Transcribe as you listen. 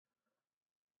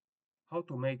how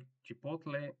to make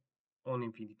Chipotle on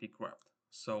Infinity Craft.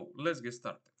 So let's get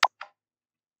started.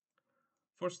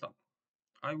 First up,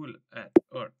 I will add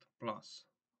earth plus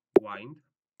wind.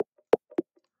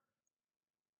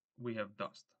 We have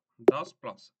dust. Dust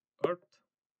plus earth.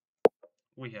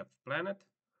 We have planet.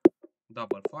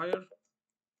 Double fire.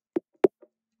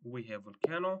 We have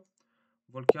volcano.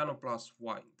 Volcano plus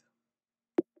wind.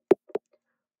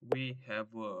 We have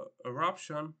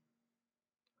eruption.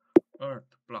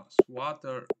 Earth plus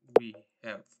water. We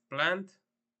have plant.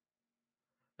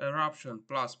 Eruption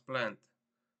plus plant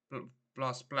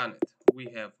plus planet. We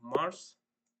have Mars.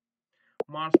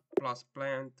 Mars plus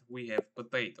plant. We have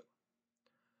potato.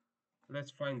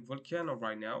 Let's find volcano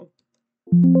right now.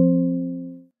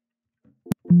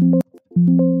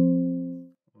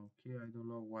 Okay, I don't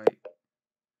know why.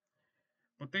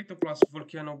 Potato plus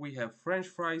volcano, we have French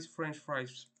fries. French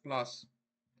fries plus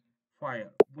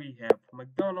fire, we have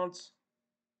McDonald's.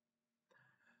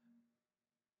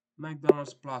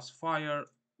 McDonald's plus fire,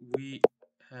 we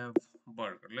have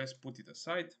burger. Let's put it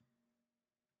aside.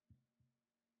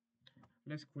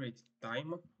 Let's create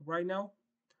time right now.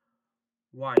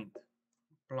 Wind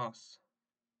plus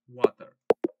water,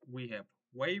 we have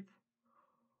wave.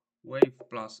 Wave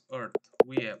plus earth,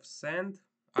 we have sand.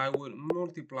 I will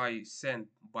multiply sand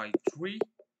by 3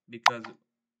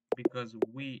 because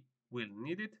we will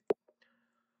need it.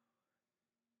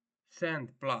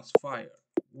 Sand plus fire,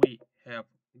 we have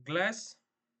glass.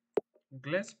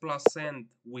 Glass plus sand,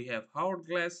 we have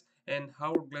hourglass. And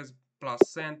hourglass plus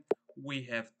sand, we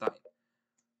have time.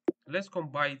 Let's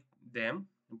combine them.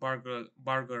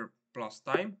 Burger plus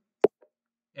time,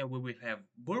 and we will have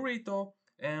burrito.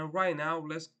 And right now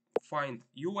let's find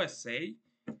USA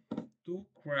to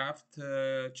craft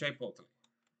Chipotle.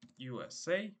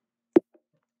 USA,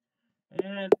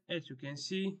 and as you can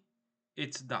see,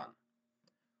 it's done.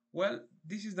 Well,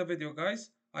 this is the video,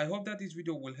 guys. I hope that this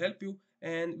video will help you,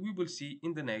 and we will see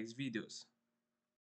in the next videos.